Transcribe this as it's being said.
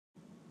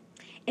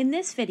In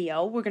this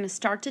video, we're going to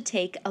start to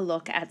take a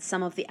look at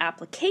some of the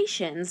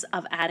applications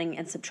of adding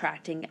and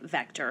subtracting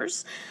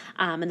vectors.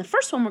 And the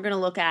first one we're going to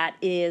look at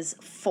is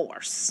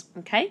force.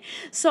 Okay,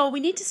 so we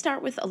need to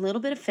start with a little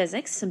bit of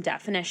physics, some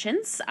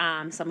definitions.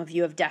 Some of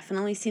you have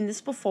definitely seen this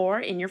before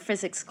in your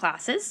physics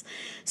classes.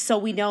 So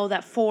we know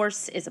that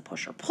force is a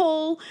push or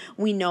pull.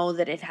 We know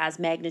that it has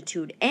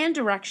magnitude and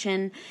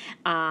direction.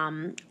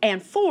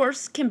 And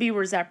force can be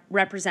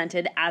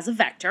represented as a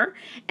vector,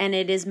 and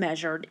it is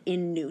measured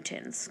in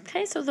newtons.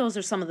 Okay, so those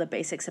are some of the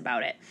basics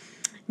about it.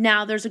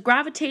 Now, there's a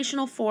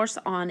gravitational force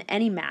on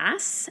any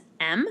mass,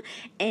 m,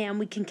 and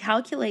we can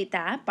calculate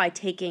that by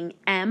taking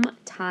m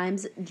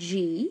times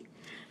g.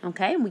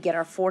 Okay, and we get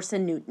our force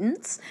in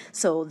newtons.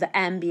 So the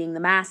m being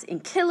the mass in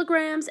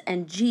kilograms,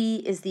 and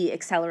g is the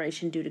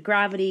acceleration due to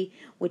gravity,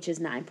 which is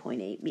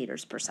 9.8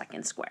 meters per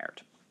second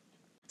squared.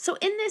 So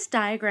in this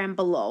diagram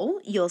below,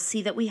 you'll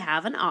see that we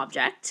have an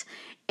object,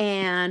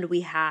 and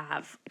we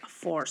have a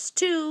force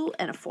 2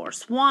 and a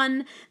force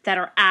 1 that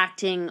are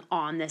acting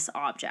on this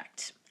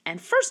object.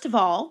 And first of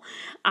all,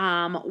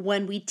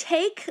 when we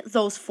take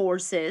those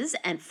forces,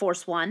 and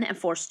force 1 and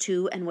force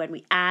 2, and when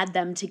we add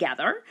them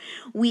together,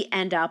 we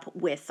end up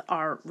with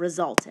our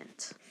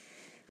resultant.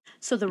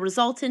 So the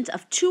resultant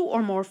of two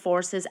or more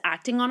forces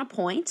acting on a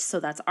point,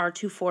 so that's our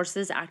two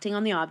forces acting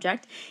on the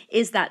object,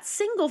 is that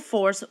single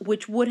force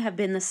which would have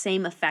been the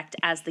same effect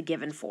as the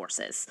given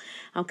forces.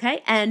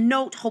 Okay, and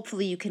note,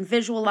 hopefully you can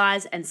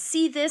visualize and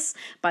see this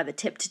by the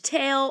tip to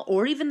tail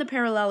or even the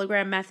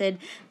parallelogram method,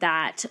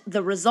 that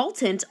the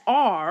resultant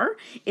R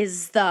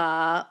is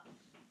the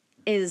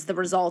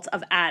result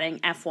of adding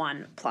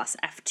F1 plus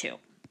F2.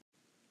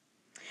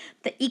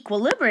 The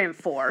equilibrium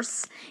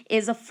force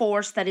is a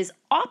force that is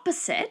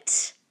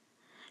opposite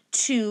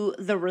to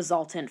the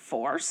resultant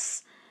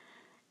force,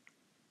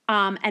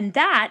 and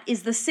that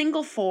is the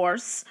single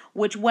force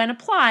which, when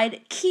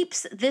applied,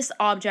 keeps this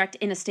object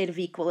in a state of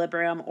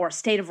equilibrium or a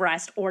state of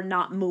rest or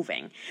not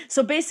moving.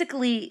 So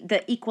basically,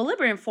 the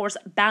equilibrium force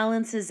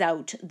balances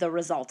out the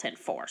resultant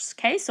force.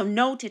 Okay, so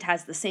note it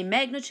has the same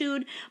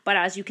magnitude, but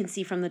as you can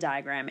see from the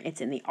diagram,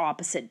 it's in the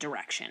opposite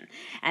direction.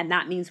 And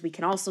that means we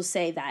can also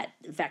say that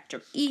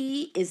vector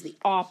E is the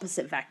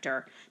opposite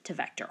vector to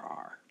vector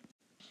R.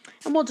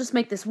 And we'll just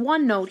make this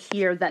one note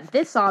here that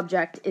this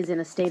object is in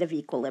a state of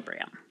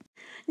equilibrium.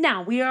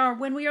 Now,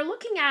 when we are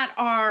looking at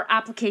our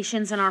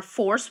applications and our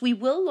force, we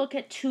will look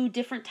at two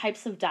different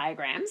types of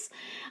diagrams.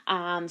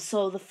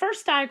 So the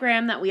first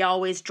diagram that we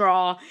always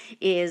draw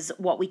is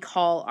what we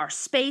call our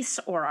space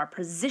or our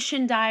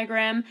position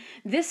diagram.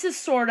 This is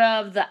sort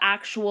of the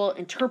actual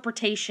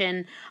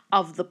interpretation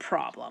of the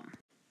problem.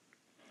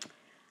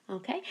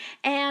 Okay,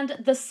 and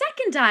the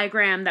second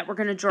diagram that we're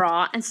going to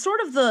draw, and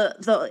sort of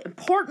the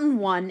important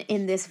one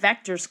in this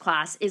vectors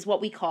class, is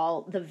what we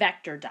call the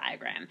vector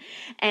diagram.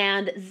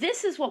 And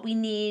this is what we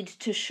need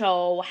to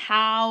show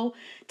how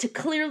to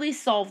clearly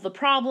solve the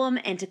problem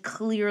and to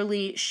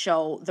clearly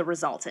show the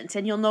resultant.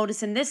 And you'll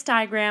notice in this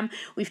diagram,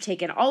 we've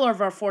taken all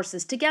of our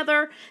forces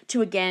together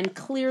to again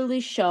clearly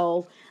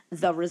show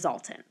the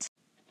resultant.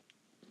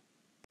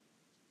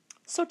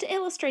 So to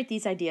illustrate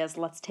these ideas,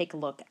 let's take a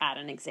look at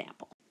an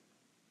example.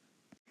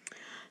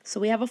 So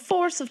we have a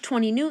force of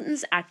 20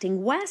 newtons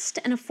acting west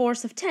and a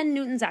force of 10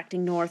 newtons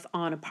acting north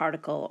on a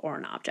particle or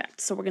an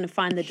object. So we're going to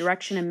find the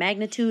direction and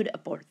magnitude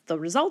of both the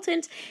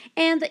resultant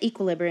and the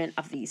equilibrium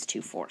of these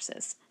two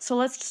forces. So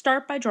let's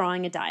start by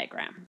drawing a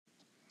diagram.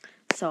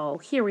 So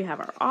here we have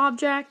our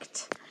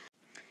object,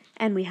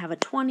 and we have a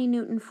 20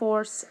 newton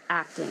force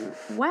acting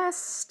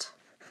west.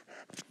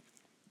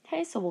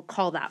 Okay, so we'll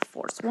call that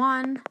force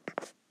 1.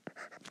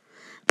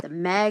 The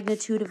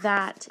magnitude of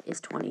that is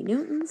 20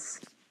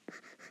 newtons.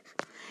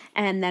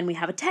 And then we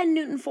have a 10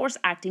 newton force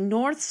acting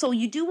north. So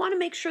you do want to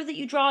make sure that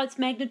you draw its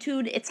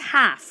magnitude. It's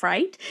half,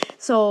 right?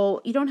 So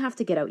you don't have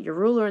to get out your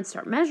ruler and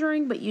start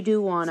measuring, but you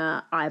do want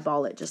to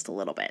eyeball it just a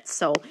little bit.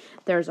 So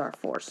there's our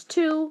force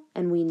 2,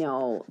 and we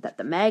know that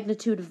the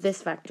magnitude of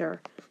this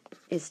vector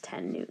is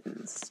 10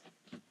 newtons.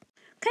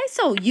 Okay,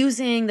 so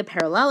using the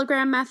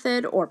parallelogram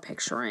method or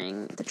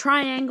picturing the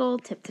triangle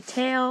tip to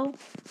tail,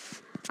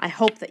 I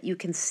hope that you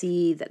can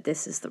see that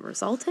this is the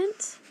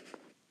resultant.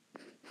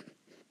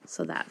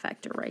 So that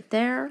vector right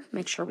there,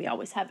 make sure we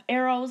always have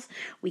arrows.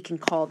 We can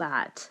call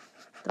that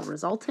the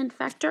resultant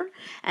vector.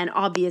 And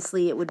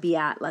obviously it would be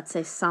at, let's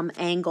say, some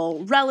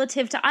angle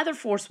relative to either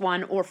force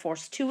 1 or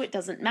force 2. It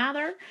doesn't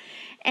matter.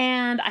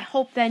 And I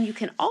hope then you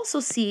can also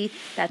see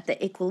that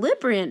the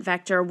equilibrium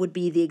vector would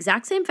be the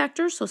exact same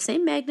vector, so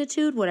same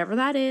magnitude, whatever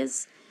that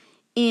is,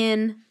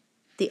 in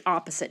the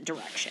opposite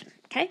direction.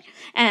 Okay?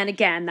 And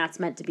again, that's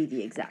meant to be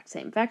the exact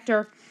same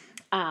vector.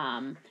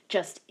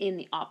 Just in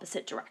the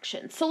opposite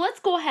direction. So let's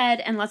go ahead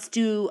and let's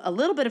do a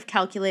little bit of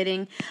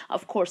calculating.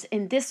 Of course,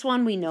 in this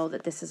one, we know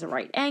that this is a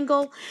right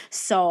angle.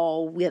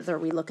 So whether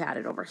we look at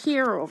it over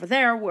here or over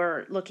there,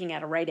 we're looking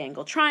at a right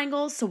angle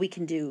triangle. So we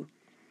can do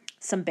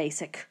some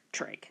basic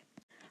trig.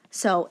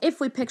 So if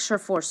we picture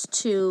force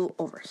 2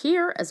 over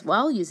here as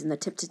well, using the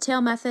tip to tail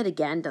method,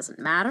 again, doesn't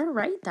matter,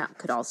 right? That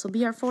could also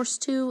be our force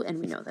 2, and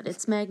we know that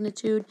its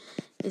magnitude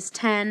is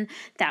 10,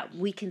 that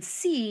we can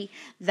see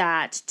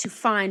that to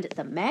find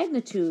the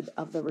magnitude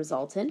of the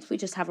resultant, we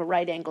just have a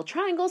right angle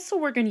triangle, so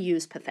we're going to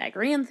use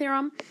Pythagorean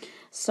theorem.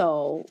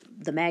 So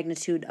the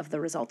magnitude of the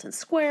resultant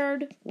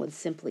squared would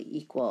simply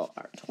equal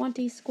our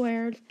 20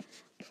 squared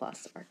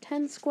plus our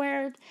 10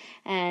 squared,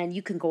 and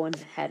you can go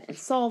ahead and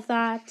solve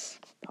that.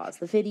 Pause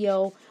the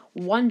video.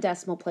 1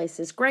 decimal place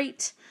is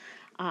great,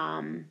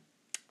 and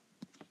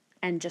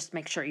just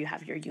make sure you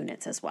have your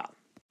units as well.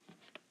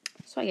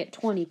 So I get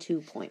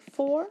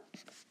 22.4.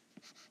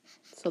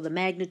 So the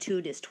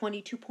magnitude is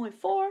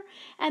 22.4,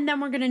 and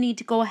then we're going to need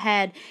to go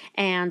ahead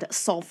and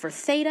solve for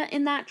theta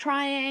in that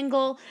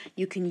triangle.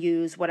 You can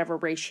use whatever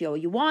ratio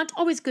you want.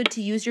 Always good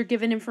to use your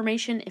given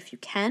information if you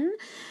can.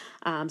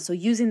 So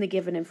using the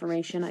given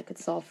information, I could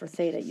solve for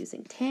theta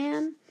using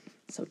tan.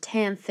 So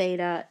tan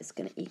theta is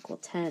going to equal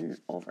 10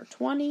 over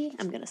 20.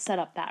 I'm going to set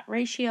up that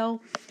ratio.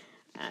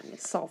 I'm going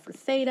to solve for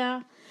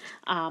theta.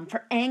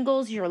 For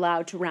angles, you're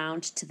allowed to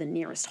round to the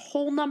nearest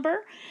whole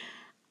number.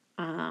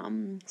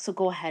 So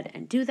go ahead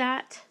and do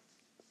that.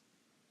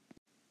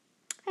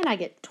 And I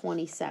get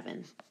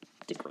 27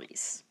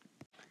 degrees.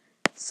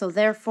 So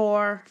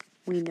therefore,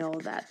 we know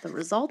that the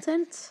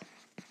resultant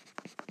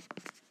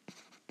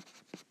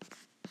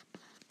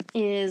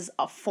is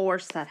a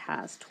force that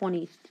has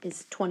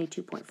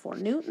 22.4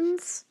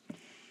 newtons.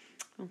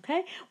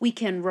 Okay, we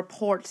can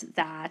report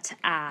that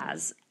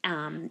as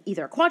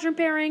either a quadrant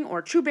bearing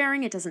or true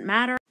bearing, it doesn't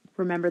matter.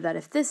 Remember that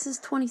if this is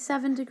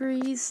 27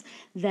 degrees,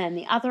 then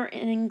the other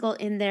angle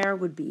in there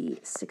would be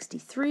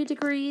 63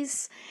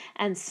 degrees.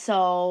 And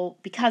so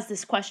because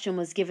this question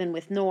was given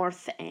with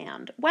north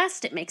and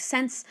west, it makes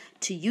sense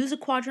to use a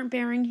quadrant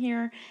bearing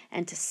here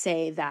and to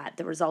say that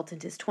the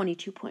resultant is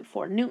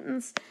 22.4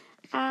 newtons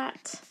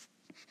at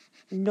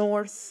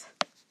north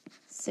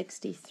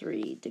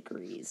 63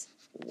 degrees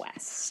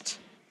west.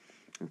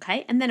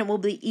 Okay, and then it will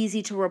be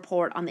easy to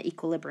report on the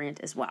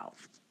equilibriant as well.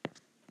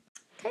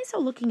 Okay, so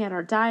looking at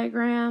our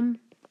diagram,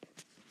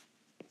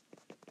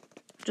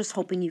 just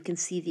hoping you can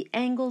see the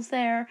angles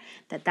there,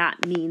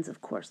 that means, of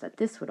course, that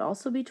this would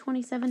also be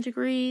 27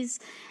 degrees,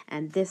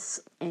 and this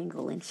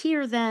angle in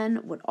here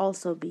then would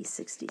also be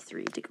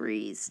 63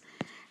 degrees.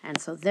 And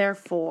so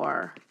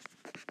therefore,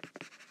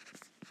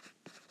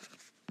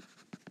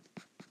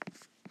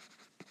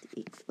 the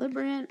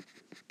equilibriant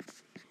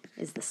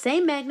is the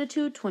same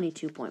magnitude,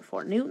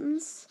 22.4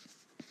 newtons,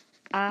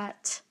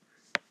 at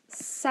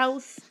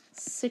south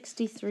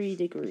 63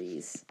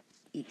 degrees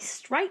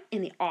east, right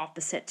in the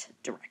opposite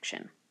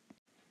direction.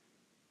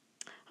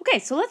 Okay,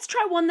 so let's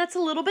try one that's a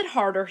little bit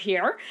harder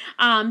here.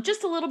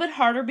 Just a little bit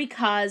harder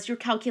because your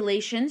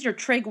calculations, your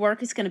trig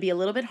work is going to be a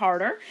little bit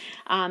harder.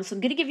 So I'm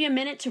going to give you a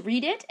minute to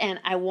read it, and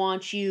I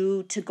want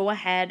you to go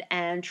ahead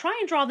and try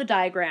and draw the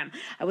diagram.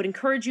 I would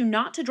encourage you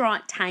not to draw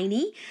it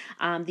tiny.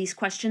 These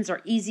questions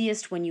are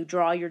easiest when you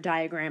draw your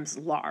diagrams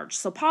large.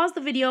 So pause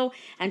the video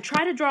and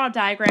try to draw a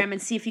diagram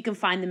and see if you can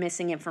find the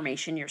missing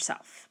information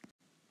yourself.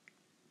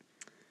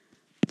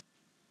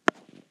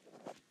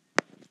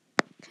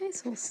 Okay,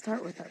 so we'll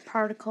start with our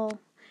particle,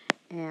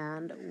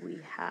 and we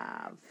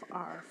have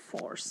our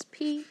force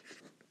P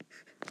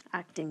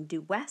acting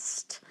due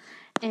west,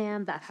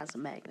 and that has a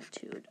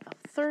magnitude of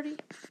 30.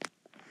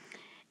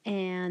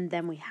 And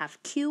then we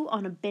have Q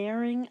on a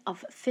bearing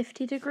of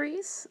 50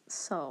 degrees,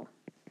 so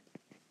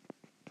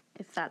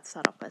if that's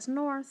set up as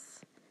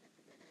north,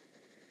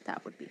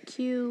 that would be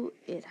Q.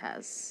 It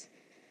has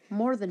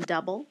more than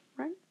double,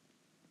 right?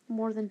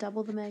 More than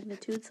double the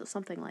magnitude, so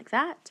something like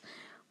that.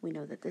 We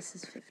know that this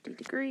is 50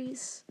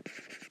 degrees.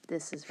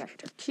 This is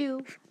vector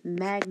Q.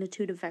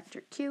 Magnitude of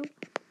vector Q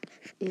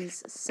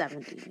is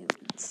 70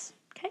 newtons.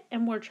 Okay,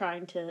 and we're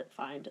trying to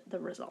find the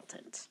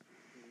resultant.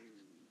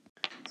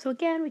 So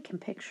again, we can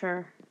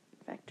picture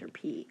vector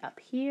P up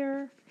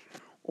here,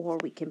 or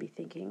we can be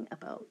thinking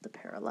about the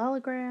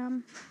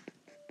parallelogram.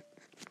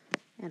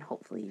 And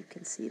hopefully you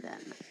can see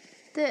then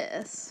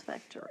this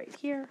vector right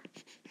here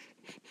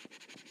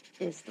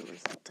is the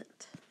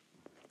resultant.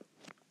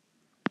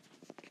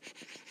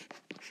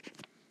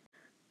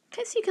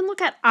 Okay, so you can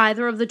look at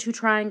either of the two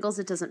triangles,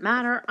 it doesn't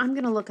matter. I'm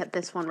going to look at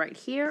this one right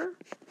here.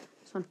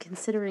 So I'm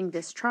considering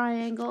this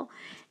triangle,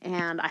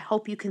 and I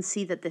hope you can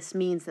see that this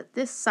means that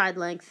this side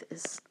length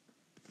is,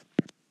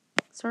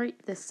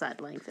 this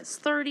side length is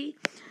 30,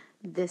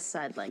 this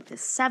side length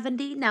is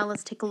 70. Now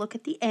let's take a look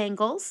at the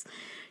angles.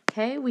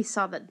 Okay, we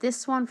saw that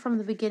this one from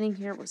the beginning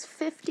here was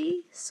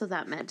 50, so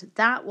that meant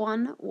that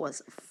one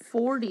was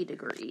 40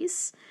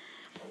 degrees.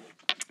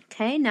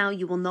 Okay, now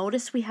you will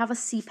notice we have a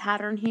C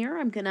pattern here.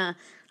 I'm gonna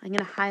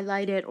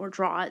highlight it or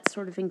draw it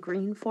sort of in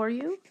green for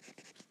you.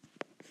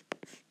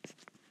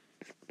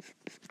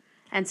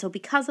 And so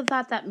because of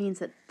that, that means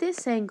that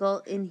this angle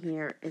in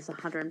here is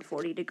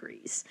 140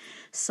 degrees.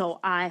 So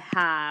I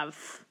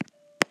have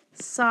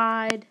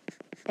side,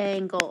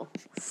 angle,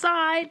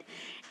 side,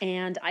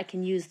 and I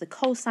can use the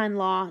cosine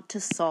law to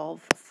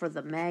solve for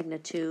the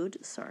magnitude,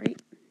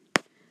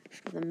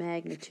 for the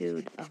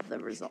magnitude of the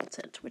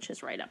resultant, which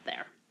is right up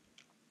there.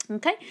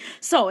 Okay,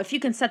 so if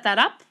you can set that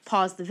up,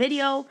 pause the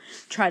video,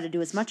 try to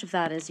do as much of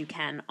that as you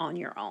can on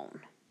your own.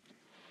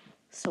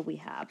 So we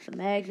have the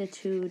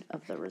magnitude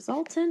of the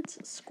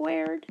resultant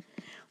squared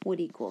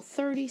would equal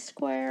 30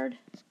 squared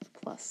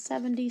plus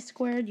 70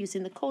 squared,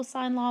 using the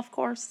cosine law, of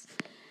course,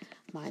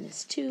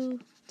 minus 2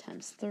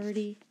 times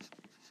 30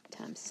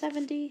 times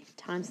 70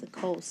 times the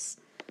cos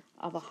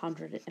of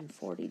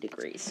 140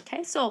 degrees.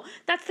 Okay, so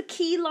that's the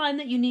key line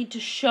that you need to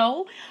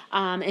show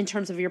in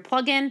terms of your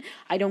plugin.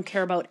 I don't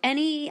care about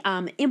any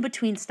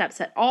in-between steps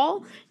at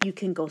all. You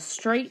can go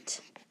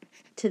straight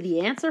to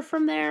the answer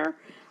from there,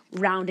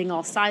 rounding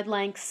all side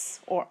lengths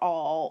or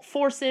all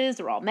forces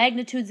or all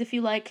magnitudes, if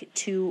you like,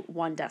 to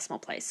 1 decimal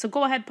place. So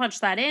go ahead, punch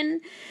that in,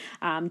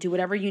 do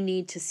whatever you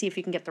need to see if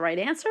you can get the right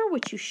answer,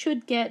 which you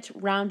should get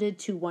rounded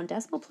to 1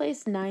 decimal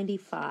place,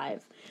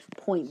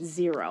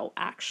 95.0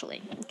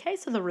 actually. Okay,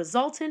 so the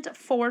resultant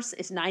force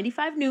is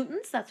 95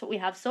 newtons. That's what we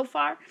have so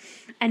far.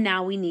 And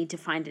now we need to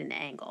find an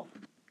angle.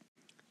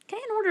 Okay,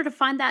 in order to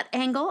find that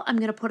angle, I'm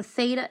going to put a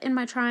theta in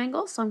my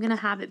triangle. So I'm going to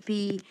have it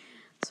be,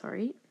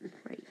 right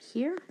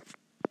here.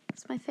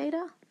 That's my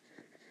theta.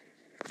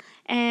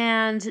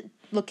 And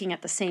looking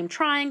at the same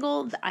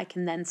triangle, I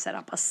can then set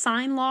up a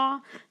sine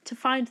law to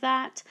find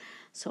that.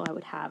 So I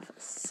would have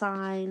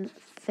sine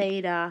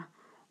theta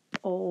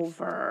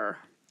over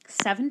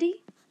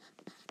 70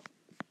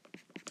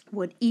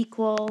 would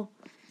equal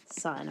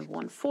sine of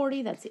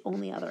 140, that's the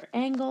only other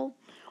angle,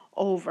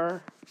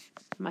 over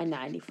my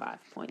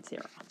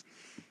 95.0.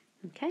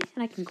 Okay,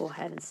 and I can go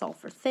ahead and solve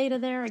for theta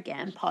there.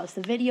 Again, pause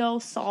the video,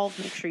 solve,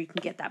 make sure you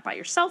can get that by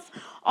yourself.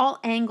 All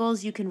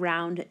angles you can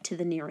round to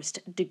the nearest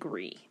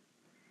degree.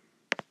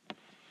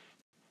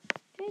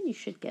 And you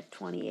should get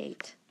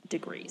 28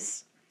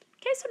 degrees.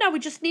 Okay, so now we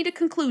just need a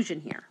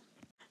conclusion here.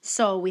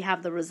 So we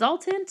have the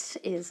resultant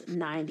is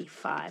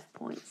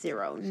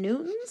 95.0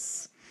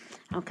 newtons.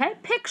 Okay,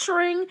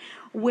 picturing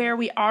where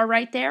we are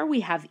right there, we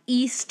have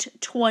east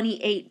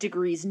 28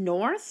 degrees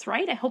north,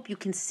 right? I hope you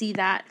can see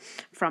that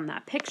from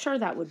that picture.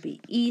 That would be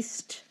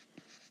east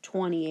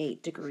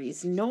 28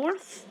 degrees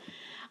north.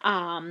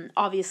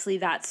 Obviously,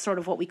 that's sort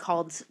of what we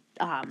called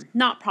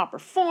not proper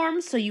form,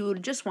 so you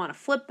would just want to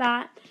flip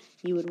that.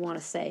 You would want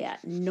to say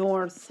at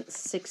north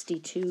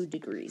 62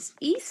 degrees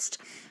east.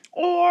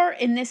 Or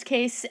in this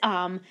case,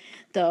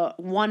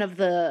 one of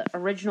the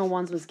original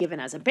ones was given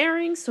as a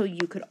bearing, so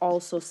you could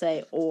also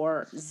say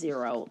or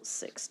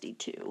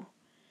 062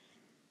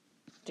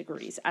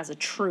 degrees as a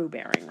true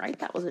bearing, right?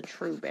 That was a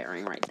true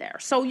bearing right there.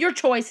 So your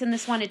choice in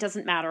this one, it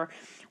doesn't matter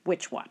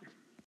which one.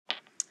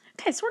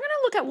 Okay, so we're going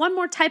to look at one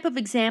more type of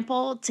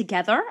example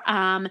together,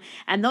 and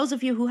those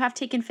of you who have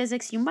taken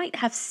physics, you might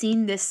have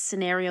seen this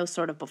scenario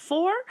sort of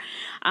before.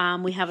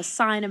 We have a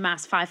sign of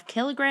mass 5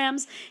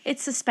 kilograms.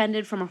 It's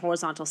suspended from a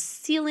horizontal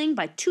ceiling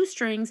by 2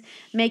 strings,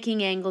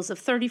 making angles of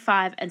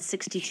 35 and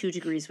 62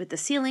 degrees with the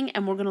ceiling,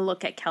 and we're going to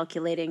look at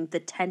calculating the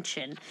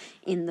tension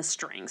in the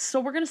strings. So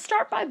we're going to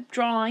start by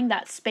drawing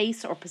that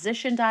space or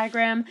position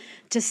diagram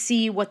to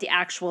see what the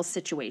actual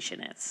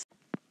situation is.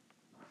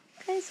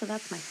 Okay, so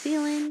that's my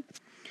ceiling.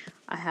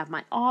 I have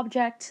my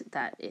object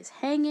that is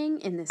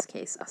hanging, in this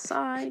case a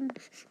sign,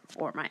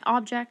 or my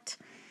object,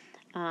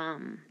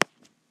 and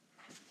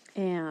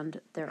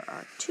there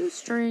are 2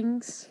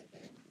 strings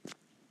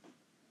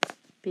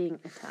being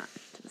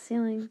attached to the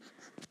ceiling.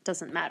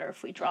 Doesn't matter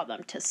if we draw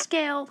them to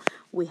scale.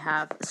 We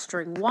have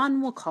string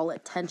 1, we'll call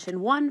it tension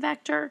 1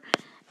 vector,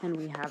 and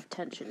we have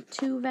tension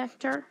 2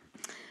 vector.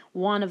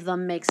 One of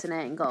them makes an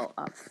angle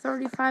of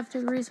 35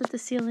 degrees with the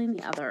ceiling,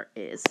 the other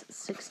is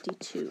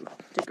 62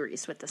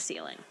 degrees with the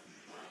ceiling.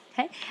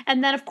 Okay,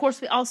 and then of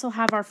course we also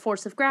have our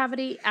force of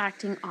gravity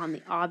acting on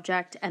the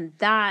object, and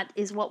that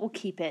is what will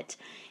keep it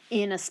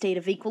in a state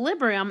of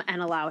equilibrium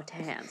and allow it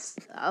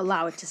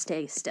to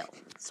stay still.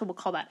 So we'll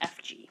call that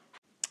Fg.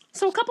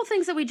 So a couple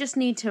things that we just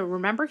need to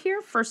remember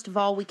here. First of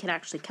all, we can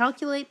actually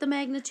calculate the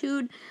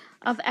magnitude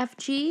of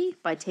Fg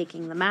by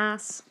taking the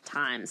mass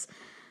times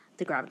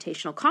the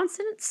gravitational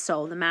constant,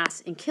 so the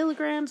mass in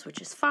kilograms,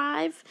 which is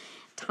 5,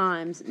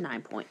 times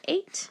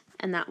 9.8,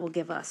 and that will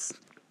give us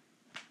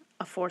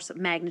a force of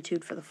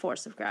magnitude for the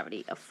force of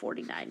gravity of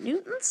 49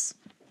 newtons.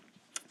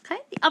 Okay,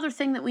 the other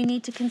thing that we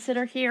need to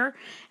consider here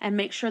and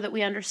make sure that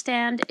we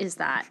understand is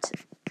that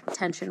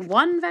tension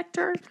 1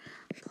 vector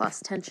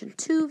plus tension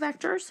 2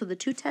 vector, so the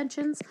 2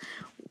 tensions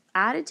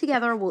added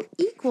together will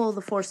equal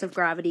the force of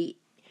gravity,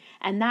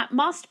 and that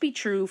must be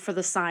true for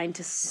the sign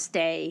to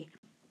stay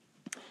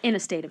in a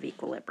state of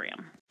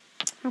equilibrium.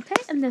 Okay,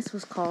 and this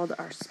was called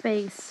our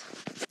space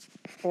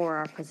or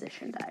our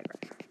position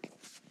diagram.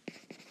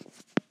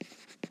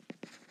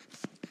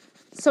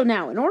 So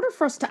now, in order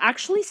for us to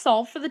actually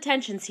solve for the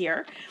tensions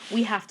here,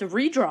 we have to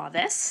redraw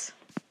this,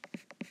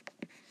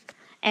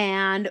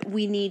 and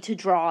we need to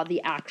draw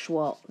the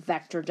actual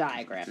vector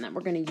diagram that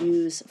we're going to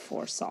use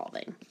for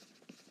solving.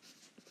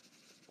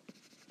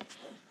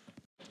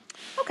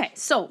 Okay,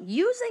 so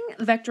using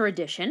vector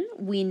addition,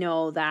 we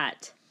know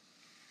that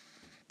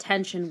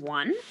tension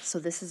 1, so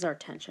this is our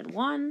tension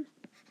 1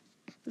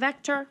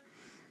 vector,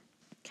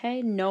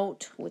 Okay,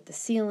 note with the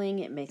ceiling,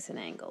 it makes an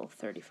angle of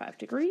 35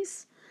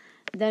 degrees.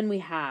 Then we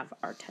have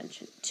our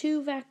tension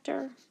 2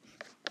 vector,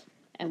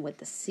 and with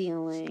the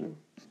ceiling,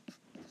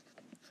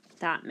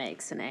 that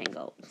makes an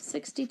angle of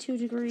 62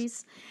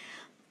 degrees.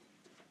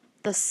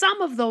 The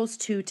sum of those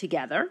two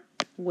together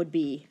would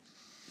be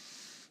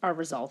our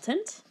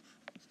resultant.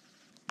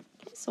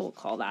 Okay, so we'll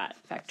call that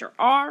vector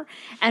R.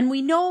 And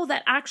we know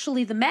that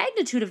actually the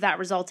magnitude of that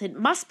resultant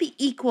must be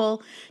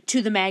equal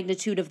to the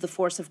magnitude of the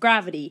force of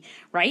gravity,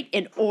 right,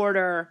 in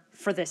order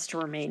for this to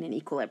remain in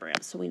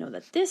equilibrium. So we know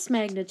that this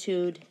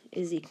magnitude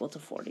is equal to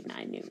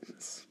 49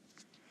 newtons.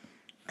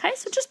 Okay,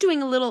 so just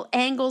doing a little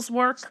angles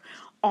work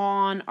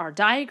on our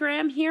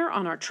diagram here,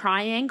 on our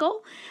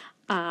triangle.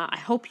 I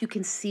hope you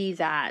can see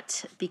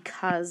that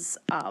because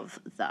of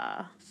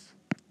the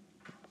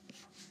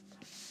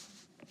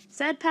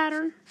Z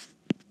pattern,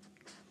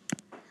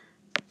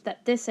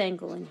 that this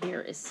angle in here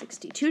is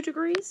 62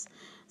 degrees.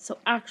 So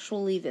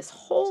actually this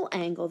whole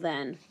angle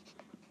then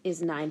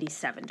is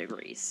 97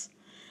 degrees.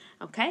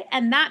 Okay,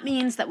 and that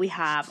means that we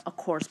have a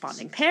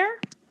corresponding pair,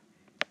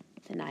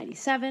 the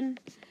 97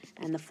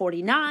 and the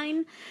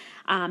 49.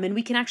 And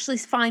we can actually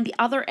find the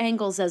other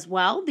angles as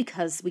well,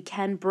 because we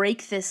can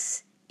break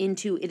this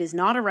into, it is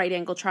not a right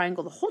angle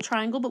triangle, the whole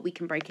triangle, but we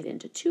can break it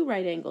into two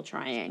right angle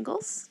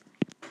triangles.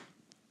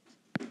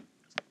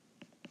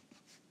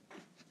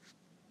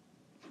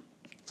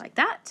 Like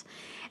that.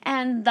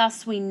 And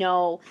thus we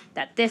know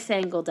that this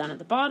angle down at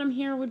the bottom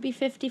here would be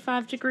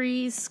 55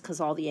 degrees, because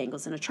all the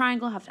angles in a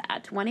triangle have to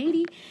add to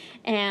 180.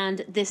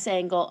 And this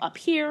angle up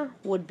here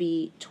would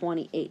be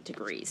 28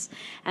 degrees.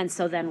 And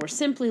so then we're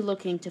simply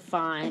looking to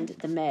find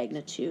the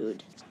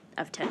magnitude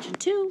of tension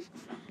 2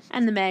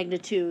 and the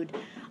magnitude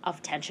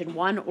of tension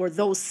 1, or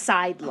those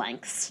side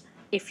lengths,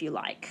 if you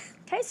like.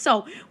 Okay,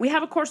 so we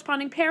have a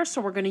corresponding pair, so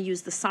we're going to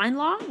use the sine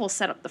law. We'll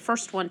set up the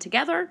first one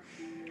together.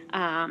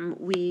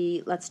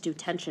 Let's do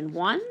tension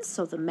 1,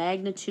 so the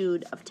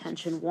magnitude of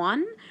tension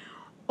 1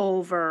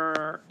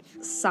 over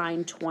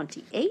sine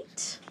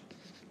 28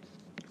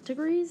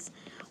 degrees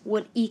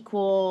would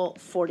equal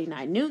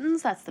 49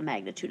 newtons. That's the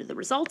magnitude of the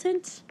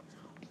resultant,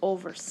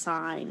 over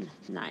sine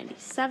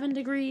 97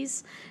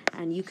 degrees.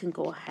 And you can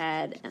go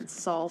ahead and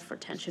solve for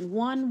tension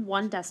 1.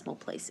 1 decimal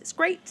place is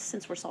great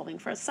since we're solving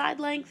for a side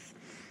length.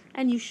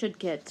 And you should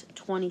get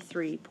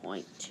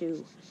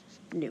 23.2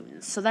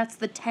 newtons. So that's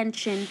the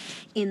tension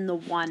in the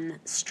one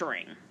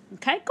string.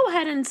 Okay, go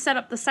ahead and set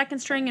up the second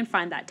string and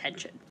find that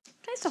tension.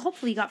 Okay, so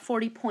hopefully you got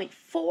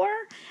 40.4,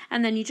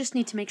 and then you just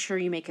need to make sure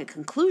you make a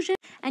conclusion.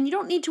 And you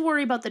don't need to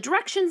worry about the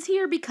directions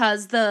here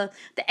because the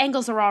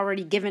angles are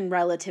already given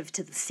relative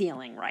to the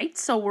ceiling, right?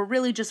 So we're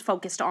really just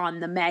focused on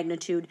the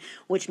magnitude,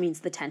 which means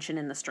the tension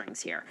in the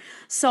strings here.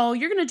 So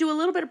you're going to do a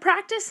little bit of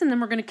practice, and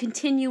then we're going to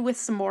continue with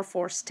some more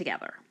force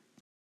together.